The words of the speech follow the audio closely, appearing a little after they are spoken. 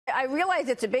I realize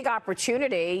it's a big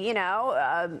opportunity, you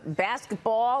know,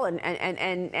 basketball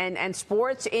and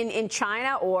sports in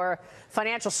China, or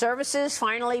financial services,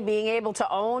 finally being able to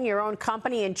own your own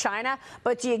company in China.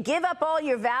 But do you give up all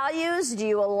your values? Do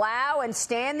you allow and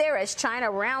stand there as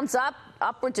China rounds up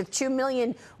upwards of 2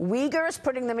 million Uyghurs,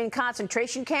 putting them in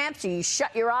concentration camps? Do you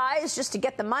shut your eyes just to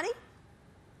get the money?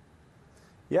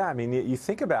 Yeah, I mean, you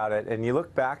think about it and you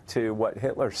look back to what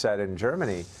Hitler said in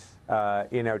Germany.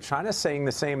 You know, China's saying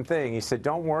the same thing. He said,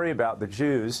 don't worry about the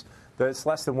Jews. That's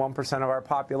less than 1% of our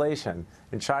population.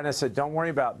 And China said, don't worry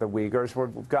about the Uyghurs.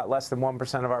 We've got less than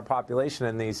 1% of our population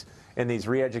in these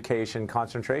re-education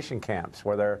concentration camps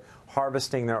where they're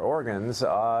harvesting their organs,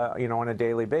 you know, on a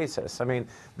daily basis. I mean,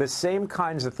 the same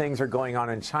kinds of things are going on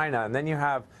in China. And then you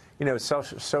have, you know,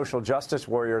 social justice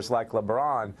warriors like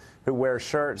LeBron who wear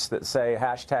shirts that say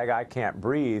hashtag I can't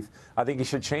breathe. I think he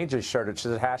should change his shirt. It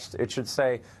should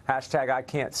say hashtag I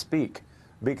can't speak,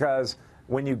 because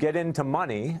when you get into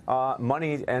money,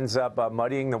 money ends up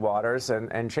muddying the waters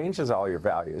and changes all your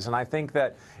values. And I think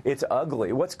that it's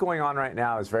ugly. What's going on right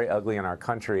now is very ugly in our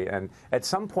country. And at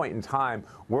some point in time,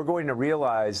 we're going to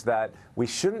realize that we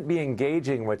shouldn't be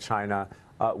engaging with China.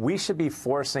 We should be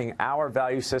forcing our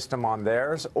value system on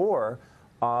theirs, or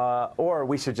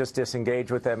we should just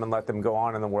disengage with them and let them go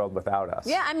on in the world without us.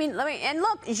 Yeah, I mean, and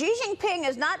look, Xi Jinping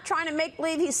is not trying to make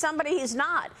believe he's somebody he's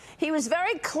not. He was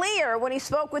very clear when he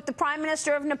spoke with the Prime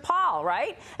Minister of Nepal,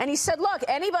 right? And he said, look,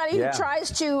 anybody who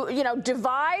tries to, you know,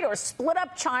 divide or split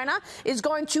up China is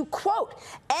going to, quote,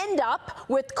 end up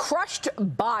with crushed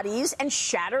bodies and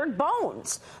shattered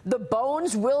bones. The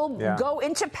bones will go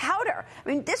into powder. I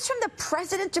mean, this from the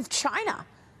president of China.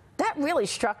 That really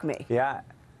struck me. Yeah.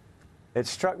 It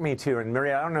struck me, too. And,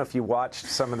 Maria, I don't know if you watched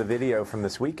some of the video from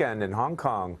this weekend in Hong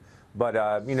Kong,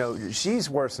 but, you know, Xi's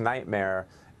worst nightmare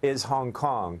is Hong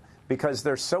Kong, because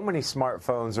there's so many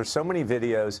smartphones, there's so many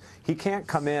videos. He can't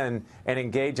come in and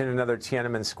engage in another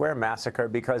Tiananmen Square massacre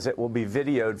because it will be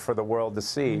videoed for the world to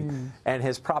see. And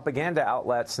his propaganda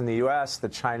outlets in the U.S., the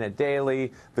China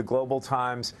Daily, the Global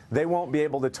Times, they won't be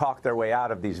able to talk their way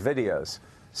out of these videos.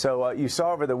 So you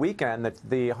saw over the weekend that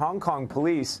the Hong Kong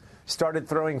police started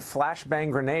throwing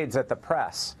flashbang grenades at the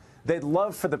press. They'd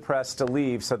love for the press to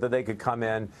leave so that they could come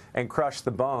in and crush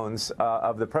the bones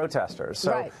of the protesters.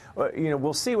 So, you know,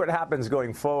 we'll see what happens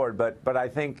going forward. But I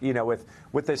think, you know,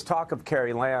 with this talk of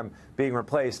Carrie Lam being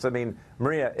replaced, I mean,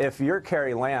 Maria, if you're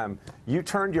Carrie Lam, you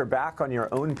turned your back on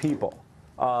your own people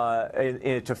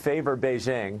to favor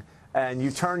Beijing, and you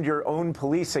turned your own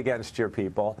police against your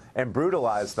people and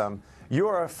brutalized them.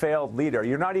 You're a failed leader.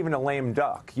 You're not even a lame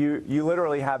duck. You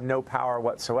literally have no power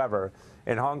whatsoever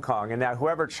in Hong Kong. And now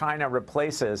whoever China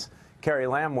replaces Carrie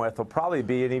Lam with will probably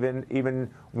be an even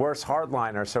worse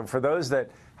hardliner. So for those that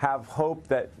have hope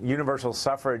that universal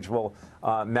suffrage will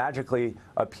magically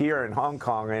appear in Hong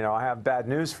Kong, you know, I have bad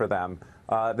news for them.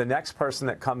 The next person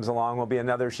that comes along will be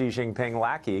another Xi Jinping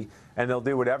lackey, and they'll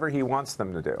do whatever he wants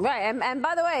them to do. Right. And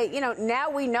by the way, you know, now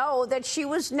we know that she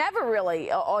was never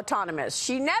really autonomous.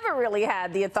 She never really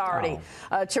had the authority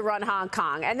to run Hong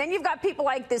Kong. And then you've got people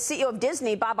like the CEO of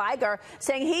Disney, Bob Iger,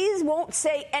 saying he won't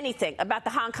say anything about the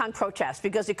Hong Kong protests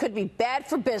because it could be bad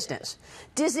for business.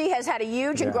 Disney has had a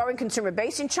huge and growing consumer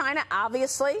base in China,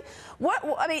 obviously.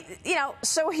 I mean, you know,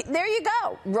 so there you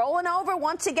go, rolling over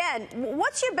once again.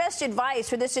 What's your best advice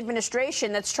for this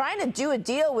administration that's trying to do a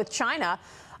deal with China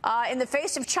in the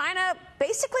face of China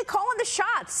basically calling the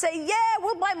shots, say, yeah,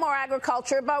 we'll buy more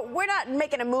agriculture, but we're not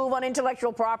making a move on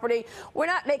intellectual property. We're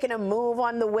not making a move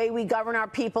on the way we govern our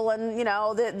people and, you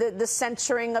know, the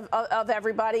censoring of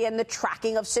everybody and the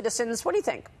tracking of citizens. What do you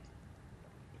think?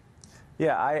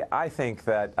 Yeah, I think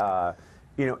that,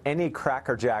 you know, any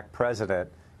crackerjack president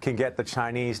can get the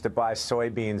Chinese to buy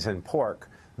soybeans and pork.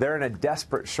 They're in a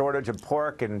desperate shortage of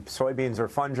pork, and soybeans are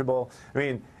fungible. I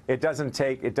mean, it doesn't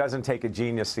take a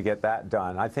genius to get that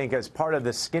done. I think as part of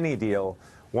the skinny deal,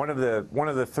 one of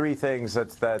the three things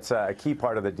that's a key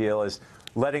part of the deal is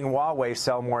letting Huawei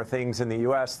sell more things in the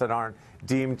U.S. that aren't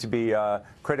deemed to be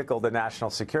critical to national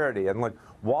security. And look,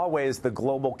 Huawei is the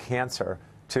global cancer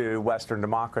to Western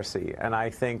democracy, and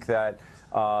I think that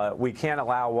we can't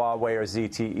allow Huawei or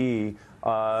ZTE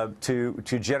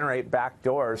to generate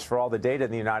backdoors for all the data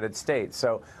in the United States.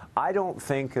 So I don't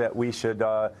think that we should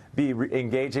be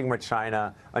engaging with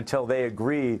China until they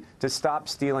agree to stop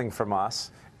stealing from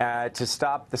us, to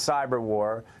stop the cyber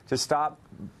war, to stop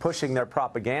pushing their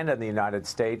propaganda in the United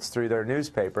States through their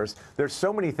newspapers. There's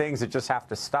so many things that just have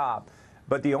to stop.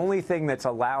 But the only thing that's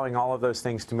allowing all of those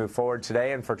things to move forward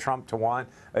today and for Trump to want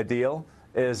a deal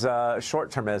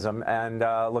short-termism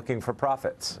and looking for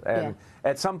profits. And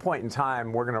at some point in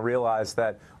time, we're going to realize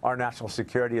that our national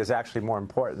security is actually more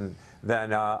important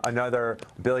than another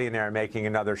billionaire making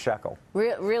another shekel.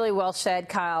 Really well said,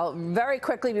 Kyle. Very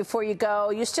quickly before you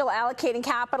go, you still allocating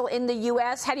capital in the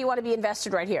U.S.? How do you want to be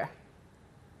invested right here?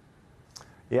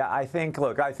 Yeah, I think,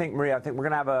 Maria, I think we're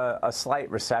going to have a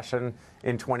slight recession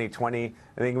in 2020.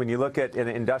 I think when you look at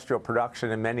industrial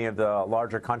production in many of the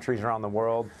larger countries around the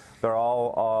world, they're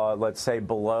all, let's say,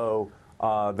 below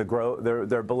the growth.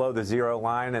 They're below the zero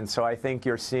line. And so I think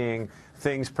you're seeing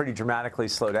things pretty dramatically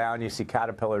slow down. You see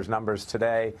Caterpillar's numbers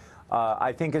today.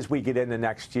 I think as we get into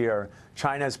next year,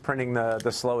 China's printing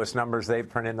the slowest numbers they've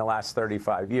printed in the last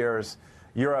 35 years.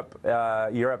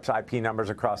 Europe's IP numbers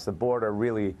across the board are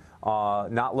really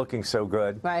not looking so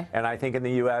good. Right. And I think in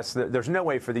the U.S., there's no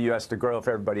way for the U.S. to grow if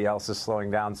everybody else is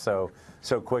slowing down so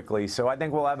quickly. So I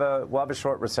think we'll have a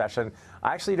short recession.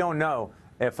 I actually don't know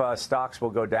if stocks will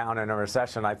go down in a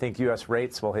recession. I think U.S.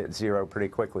 rates will hit zero pretty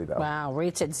quickly, though. Wow,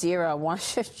 rates at zero.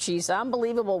 Geez,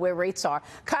 unbelievable where rates are.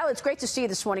 Kyle, it's great to see you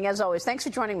this morning, as always. Thanks for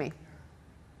joining me.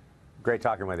 Great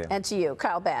talking with you. And to you,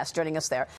 Kyle Bass, joining us there.